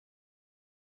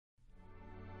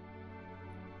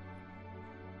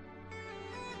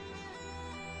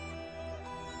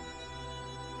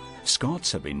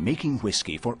Scots have been making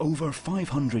whisky for over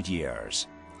 500 years.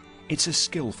 It's a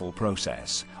skillful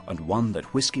process and one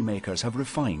that whisky makers have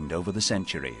refined over the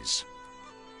centuries.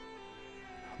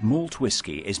 Malt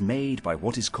whisky is made by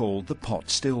what is called the pot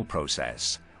still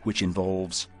process, which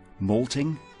involves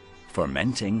malting,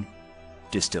 fermenting,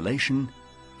 distillation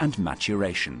and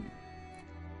maturation.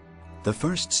 The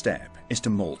first step is to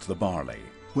malt the barley,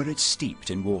 where it's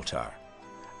steeped in water,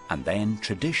 and then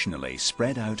traditionally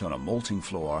spread out on a malting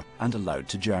floor and allowed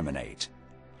to germinate.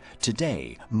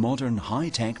 Today, modern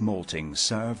high-tech maltings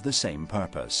serve the same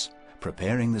purpose,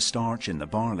 preparing the starch in the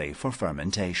barley for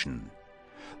fermentation.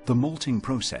 The malting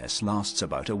process lasts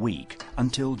about a week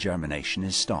until germination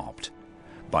is stopped,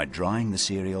 by drying the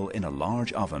cereal in a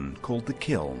large oven called the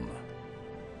kiln.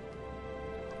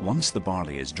 Once the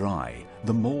barley is dry,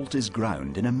 the malt is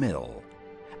ground in a mill,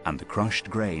 and the crushed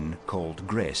grain, called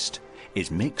grist,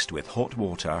 is mixed with hot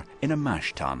water in a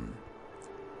mash tun.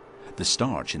 The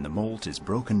starch in the malt is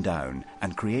broken down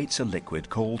and creates a liquid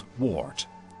called wort.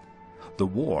 The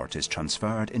wort is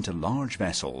transferred into large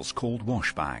vessels called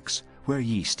washbacks, where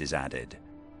yeast is added.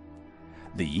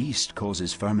 The yeast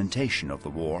causes fermentation of the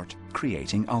wort,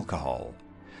 creating alcohol.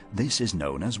 This is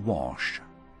known as wash.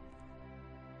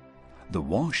 The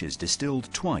wash is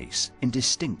distilled twice in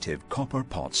distinctive copper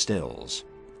pot stills.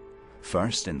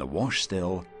 First in the wash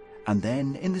still, and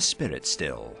then in the spirit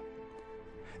still.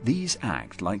 These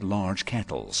act like large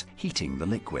kettles, heating the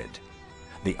liquid.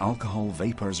 The alcohol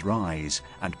vapors rise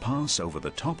and pass over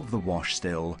the top of the wash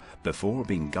still before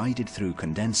being guided through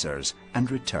condensers and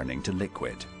returning to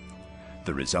liquid.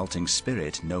 The resulting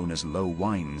spirit, known as low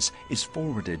wines, is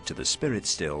forwarded to the spirit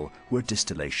still where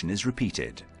distillation is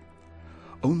repeated.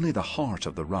 Only the heart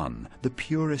of the run, the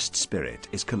purest spirit,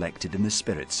 is collected in the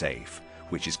spirit safe,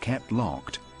 which is kept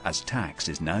locked as tax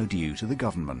is now due to the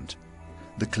government.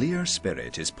 The clear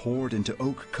spirit is poured into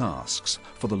oak casks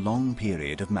for the long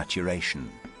period of maturation.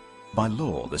 By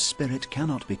law, the spirit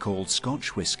cannot be called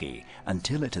Scotch whisky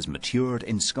until it has matured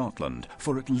in Scotland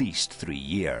for at least 3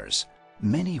 years.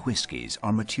 Many whiskies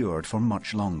are matured for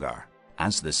much longer.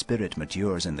 As the spirit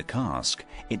matures in the cask,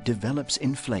 it develops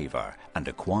in flavour and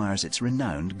acquires its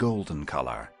renowned golden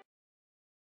colour.